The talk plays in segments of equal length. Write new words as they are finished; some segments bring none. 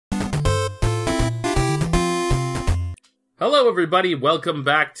Hello, everybody. Welcome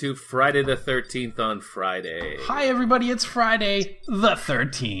back to Friday the 13th on Friday. Hi, everybody. It's Friday the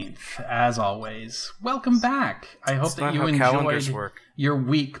 13th, as always. Welcome back. I hope that you enjoyed your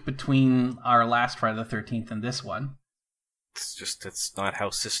week between our last Friday the 13th and this one. It's not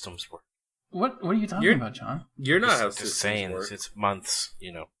how systems work. What are you talking about, John? You're not how just systems saying, work. It's months,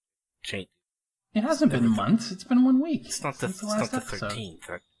 change. It hasn't been months. It's been 1 week. It's not the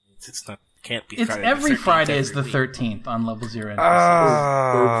 13th. It's not. Can't be. It's every Friday is the 13th on Level 0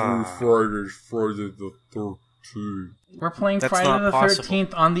 NPCs. Every Friday is Friday the 13th. We're playing That's Friday not the possible.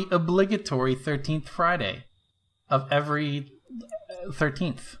 13th on the obligatory 13th Friday of every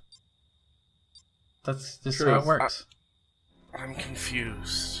 13th. That's just how it works. I'm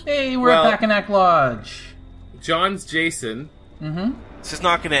confused. Hey, we're at Packanack Lodge. John's Jason. Mm-hmm. This is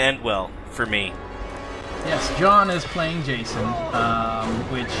not going to end well for me. Yes, John is playing Jason,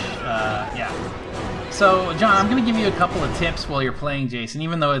 So, John, I'm going to give you a couple of tips while you're playing Jason,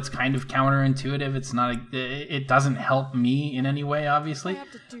 even though it's kind of counterintuitive. It's not. It doesn't help me in any way, obviously.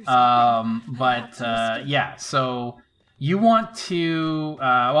 So you want to.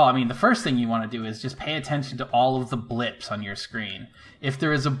 The first thing you want to do is just pay attention to all of the blips on your screen. If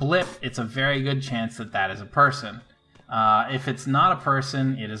there is a blip, it's a very good chance that is a person. If it's not a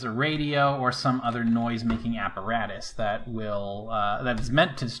person, it is a radio or some other noise-making apparatus that is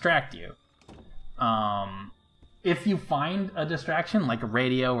meant to distract you. If you find a distraction, like a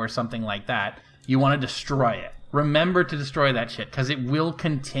radio or something like that, you want to destroy it. Remember to destroy that shit, because it will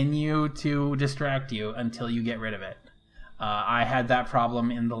continue to distract you until you get rid of it. I had that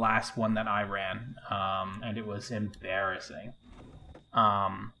problem in the last one that I ran, and it was embarrassing.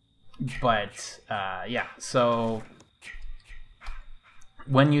 So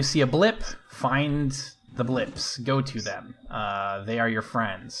when you see a blip, find the blips. Go to them. They are your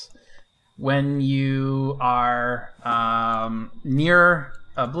friends. When you are near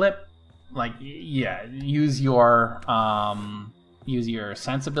a blip, use your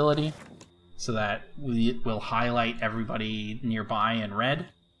sensibility so that it will highlight everybody nearby in red.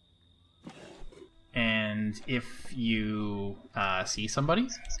 And if you see somebody,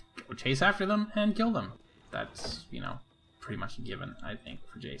 go chase after them and kill them. That's, pretty much a given, I think,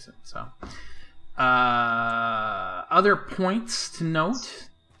 for Jason. So, other points to note: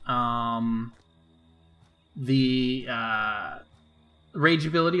 the rage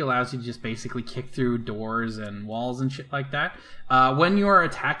ability allows you to just basically kick through doors and walls and shit like that. When you are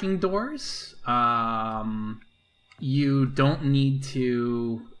attacking doors, you don't need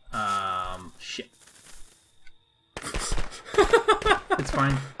to. It's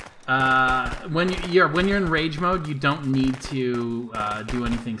fine. When you're in rage mode, you don't need to do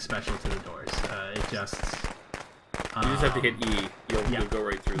anything special to the doors. You just have to hit E. You'll go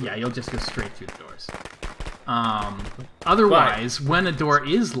right through them. Yeah, you'll just go straight through the doors. Otherwise, when a door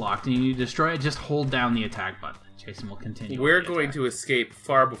is locked and you need to destroy it, just hold down the attack button. Jason will continue. We're going to escape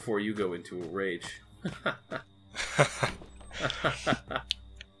far before you go into a rage. Am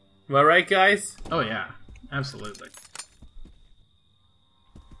I right, guys? Oh yeah, absolutely.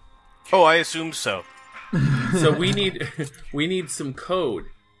 Oh, I assume so. So we need some code,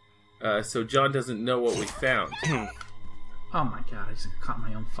 so John doesn't know what we found. Oh my god! I just caught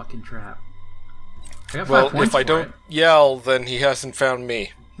my own fucking trap. I got 5 Well, points if I don't yell, then he hasn't found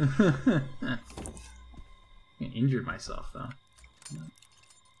me. I injured myself though.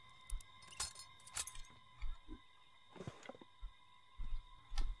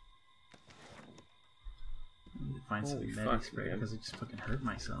 I need to find some medic spray because I just fucking hurt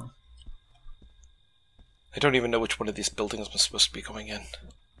myself. I don't even know which one of these buildings I'm supposed to be going in.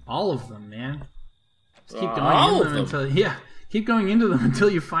 All of them, man. Just keep going into them keep going into them until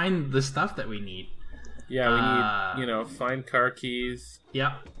you find the stuff that we need. Yeah, we need, find car keys.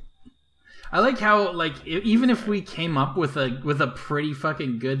 Yeah. I like how, even if we came up with a pretty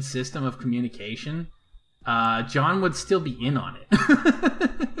fucking good system of communication, John would still be in on it.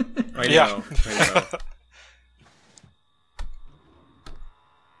 I know.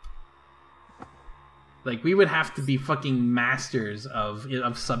 We would have to be fucking masters of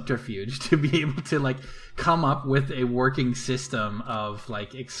subterfuge to be able to, come up with a working system of,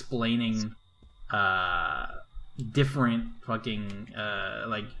 explaining, different fucking,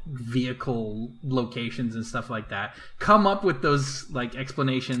 vehicle locations and stuff like that. Come up with those,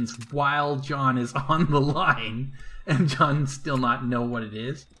 explanations while John is on the line, and John still not know what it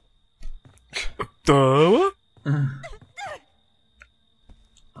is. Duh?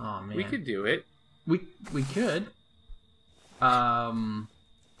 Oh, man. We could do it. We could.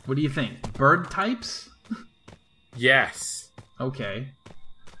 What do you think? Bird types? Yes. Okay.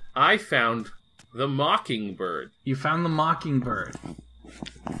 I found The mockingbird. You found the mockingbird.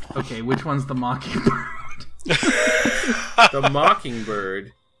 Okay, which one's the mockingbird? The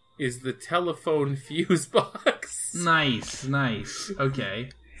mockingbird is the telephone fuse box. Nice. Okay.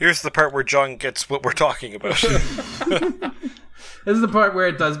 Here's the part where John gets what we're talking about. This is the part where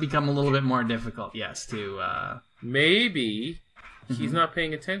it does become a little bit more difficult, yes, to... Maybe he's not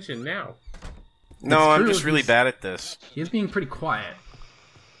paying attention now. No, I'm just really bad at this. He's being pretty quiet.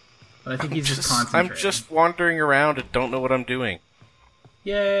 But I think he's just concentrating. I'm just wandering around and don't know what I'm doing.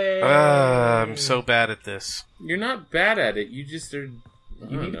 Yay! I'm so bad at this. You're not bad at it. You just are...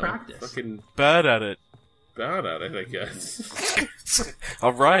 You need practice. Fucking Bad at it. bad at it, I guess.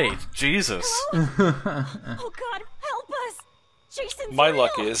 Alright, Jesus. Oh God, help us! Jason's My real.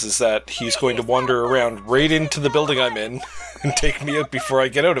 luck is that he's going to wander around right into the building I'm in and take me out before I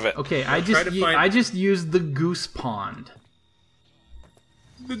get out of it. Okay, try to find- I just used the goose pond.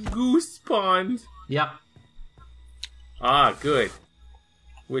 The goose pond. Yep. Ah, good.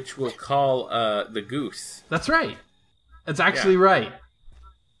 Which we'll call the goose. That's right. That's actually right.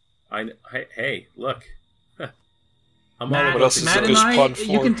 Hey, look. I'm Matt, all What else is Matt the and goose I, pond for?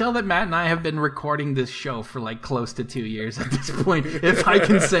 you can tell that Matt and I have been recording this show for like close to 2 years at this point. If I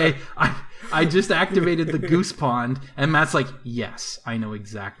can say, I just activated the goose pond, and Matt's like, yes, I know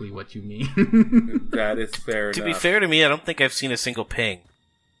exactly what you mean. That is fair To enough. be fair to me, I don't think I've seen a single ping.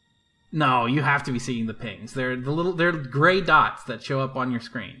 No, you have to be seeing the pings. They're gray dots that show up on your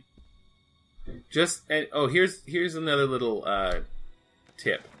screen. Here's another little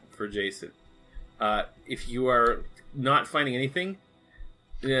tip for Jason. If you are not finding anything,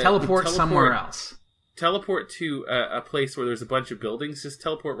 Teleport somewhere else. Teleport to a place where there's a bunch of buildings. Just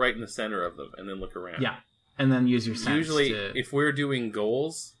teleport right in the center of them, and then look around. Yeah, and then use your sense. Usually, if we're doing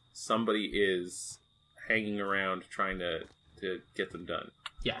goals, somebody is hanging around trying to get them done.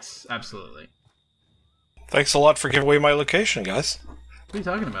 Yes, absolutely. Thanks a lot for giving away my location, guys. What are you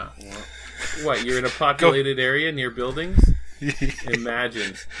talking about? What? You're in a populated area near buildings?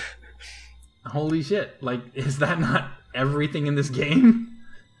 Imagine. Holy shit. Like, is that not everything in this game?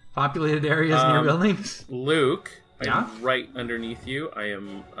 Populated areas near buildings? Luke, Yeah? I'm right underneath you. I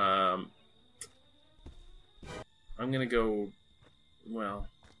am, I'm gonna go,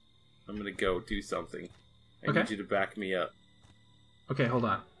 I'm gonna go do something. I need you to back me up. Okay, hold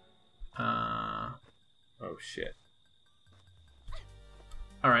on. Oh, shit.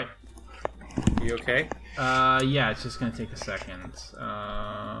 Alright. You okay? Yeah, it's just gonna take a second.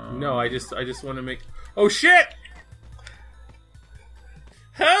 No, I just want to make... Oh, shit!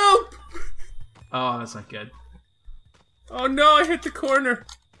 Help! Oh, that's not good. Oh, no, I hit the corner.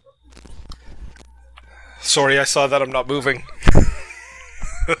 Sorry, I saw that I'm not moving.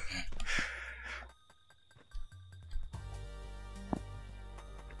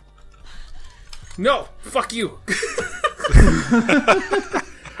 No! Fuck you!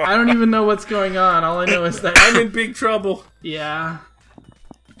 I don't even know what's going on. All I know is that I'm in big trouble. yeah,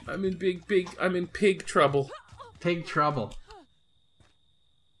 I'm in pig trouble. pig trouble.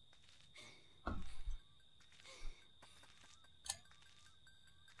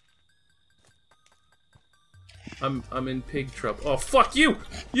 I'm in pig trouble. Oh, fuck you!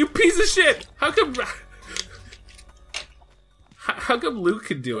 You piece of shit! How come Luke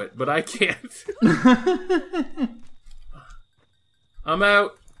can do it, but I can't? I'm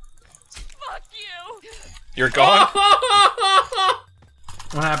out. Fuck you! You're gone?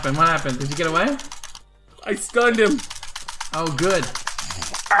 What happened? What happened? Did you get away? I stunned him. Oh, good.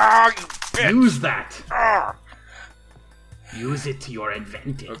 Ah, you bitch! Use that. Ah. Use it to your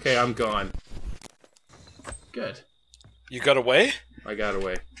advantage. Okay, I'm gone. Good. You got away? I got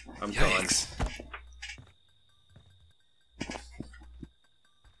away. I'm Yikes. gone.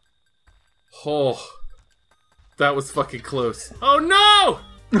 Oh, that was fucking close. Oh no!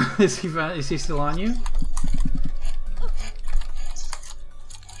 Is he still on you?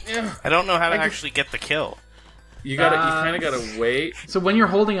 Yeah. I don't know how to actually get the kill. You kind of gotta wait. So when you're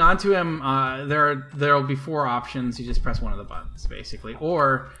holding on to him, there'll be 4 options. You just press one of the buttons, basically,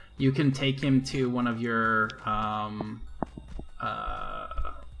 or you can take him to one of your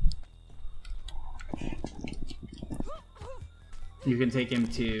you can take him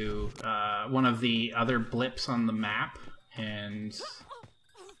to one of the other blips on the map, and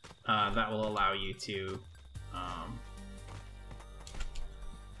that will allow you to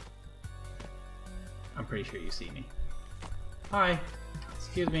I'm pretty sure you see me. Hi.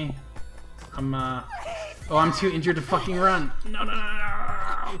 Excuse me. I'm too injured to fucking run. No.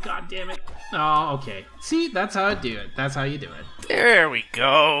 Oh, God damn it. Oh, okay. See, that's how I do it. That's how you do it. There we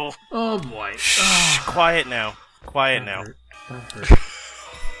go. Oh, boy. Shh, quiet now. Quiet now. That hurt.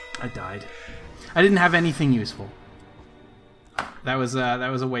 I died. I didn't have anything useful. That was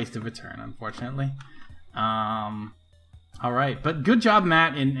a waste of a turn, unfortunately. All right, but good job,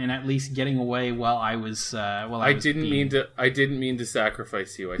 Matt, in at least getting away while I was. I didn't mean to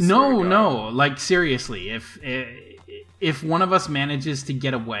sacrifice you. I swear No, to God. no. Like seriously, if one of us manages to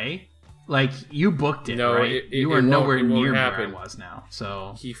get away, like you booked it, No, right? You were nowhere near where I happen. was now.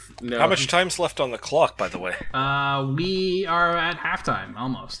 So How much time's left on the clock, by the way? we are at halftime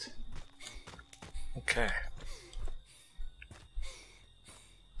almost. Okay.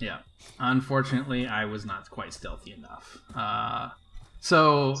 Yeah. Unfortunately, I was not quite stealthy enough.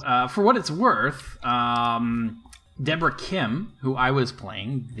 So, for what it's worth, Deborah Kim, who I was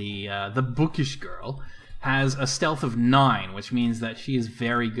playing, the bookish girl, has a stealth of 9, which means that she is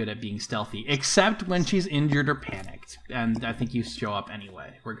very good at being stealthy, except when she's injured or panicked. And I think you show up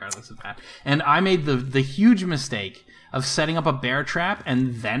anyway, regardless of that. And I made the huge mistake of setting up a bear trap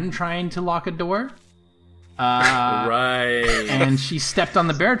and then trying to lock a door. Right. And she stepped on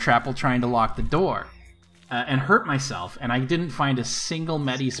the bear trap while trying to lock the door, and hurt myself. And I didn't find a single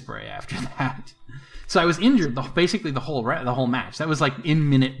medi spray after that, so I was injured basically the whole match. That was like in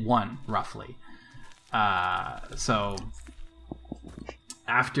minute 1, roughly. So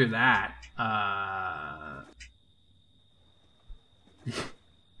after that,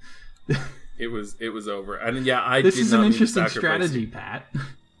 it was over. And yeah, this did is not an mean to interesting sacrifice strategy, you. Pat.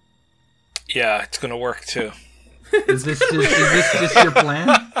 Yeah, it's gonna work too. Is this just your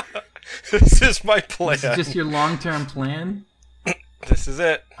plan? This is my plan. This is just your long-term plan? This is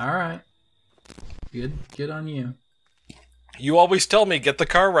it. All right. Good on you. You always tell me, get the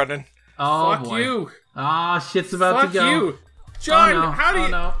car running. Oh, Fuck boy. you. Ah, shit's about Fuck to go. you. John, oh, no. how do you... Oh,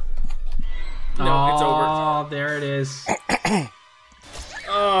 no. No, it's over. Oh, there it is.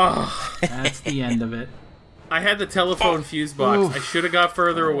 Oh, That's the end of it. I had the telephone fuse box. Oof. I should have got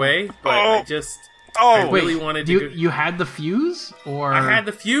further away, but I just... Oh, I really wanted to... You had the fuse, or I had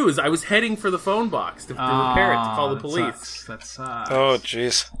the fuse. I was heading for the phone box to repair it, to call the police. That sucks. Oh,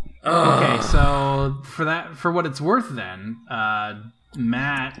 jeez. Okay, so for what it's worth, then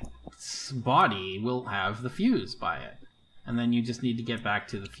Matt's body will have the fuse by it, and then you just need to get back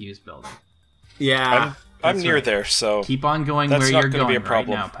to the fuse building. Yeah. I'm near right. there, so Keep on going That's where not you're gonna be going a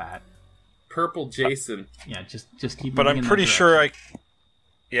problem. right now, Pat. Purple Jason. Yeah, just keep. But moving I'm in that pretty sure direction.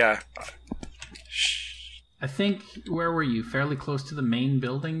 Yeah. I think where were you? Fairly close to the main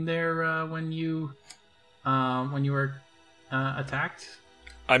building there when you were attacked.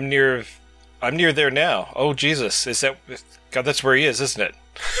 I'm near there now. Oh, Jesus. Is that... God, that's where he is, isn't it?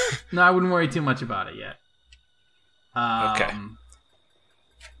 No, I wouldn't worry too much about it yet. Okay.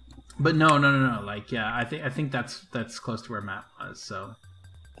 But no. Like, yeah, I think that's close to where Matt was. So,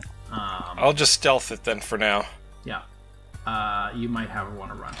 I'll just stealth it then for now. yeah, you might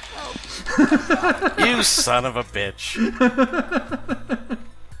want to run. You son of a bitch.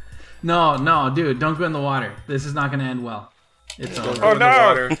 No, dude, don't go in the water. This is not going to end well. It's over. Oh,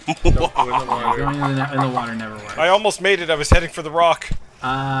 no! Don't go in the water. Going in the water never works. I almost made it. I was heading for the rock.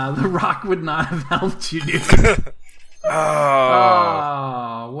 The rock would not have helped you, dude. Oh.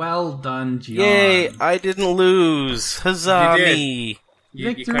 Oh, well done, John. Yay, I didn't lose. Huzzah You did. me.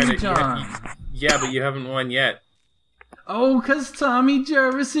 Victory, John. Yeah, but you haven't won yet. Oh, because Tommy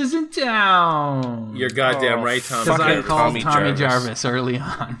Jarvis is in town. You're goddamn Oh, right, Tom. Because I fucking called Tommy Tommy Jarvis. Jarvis early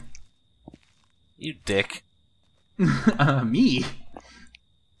on. You dick. Me.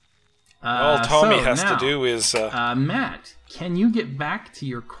 All Tommy so has now, to do is... Matt, can you get back to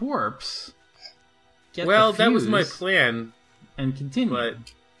your corpse? Get Well, the that was my fuse, plan, and continue.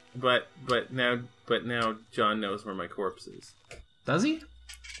 but now John knows where my corpse is. Does he?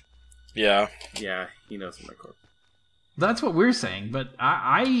 yeah. Yeah, he knows where my corpse is. That's what we're saying, but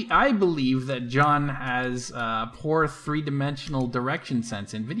I believe that John has poor three-dimensional direction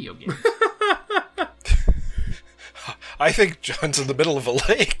sense in video games. I think John's in the middle of a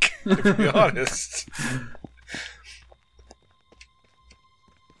lake, to be honest.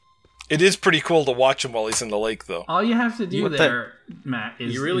 It is pretty cool to watch him while he's in the lake, though. All you have to do What the- there, Matt,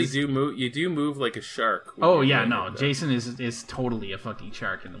 is... You really is- do move. You do move like a shark. when Oh, you're yeah, doing no. it, though. Jason is totally a fucking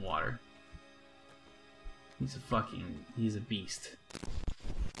shark in the water. He's a beast.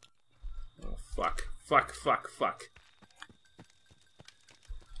 Oh, fuck.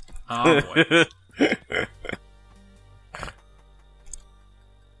 Oh, boy.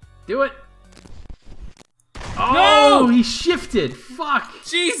 Do it! Oh, he shifted! Fuck!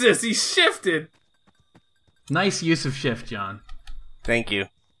 Jesus, he shifted. Nice use of shift, John. Thank you.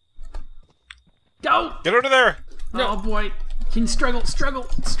 Go! Get out of there! Oh, boy. Can you struggle.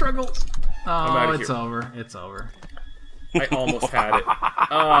 Oh, outta it's here. over. It's over. I almost had it.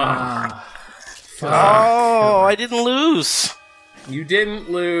 Oh, I didn't lose. You didn't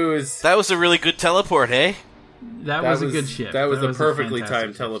lose. That was a really good teleport, hey? That was a good ship. That was a perfectly fantastic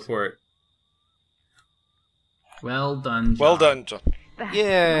timed ship. teleport. Well done, John. Well done, John.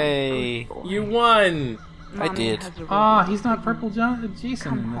 Yay. You won. I did. Ah, he's not Purple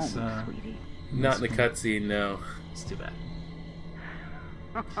Jason in this. Not in the cutscene, no. It's too bad.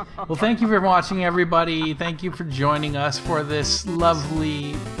 Well, thank you for watching, everybody. Thank you for joining us for this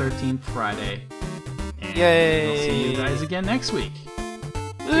lovely 13th Friday. And Yay. We'll see you guys again next week.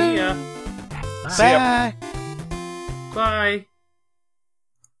 See ya. Bye. See ya. Bye. Bye.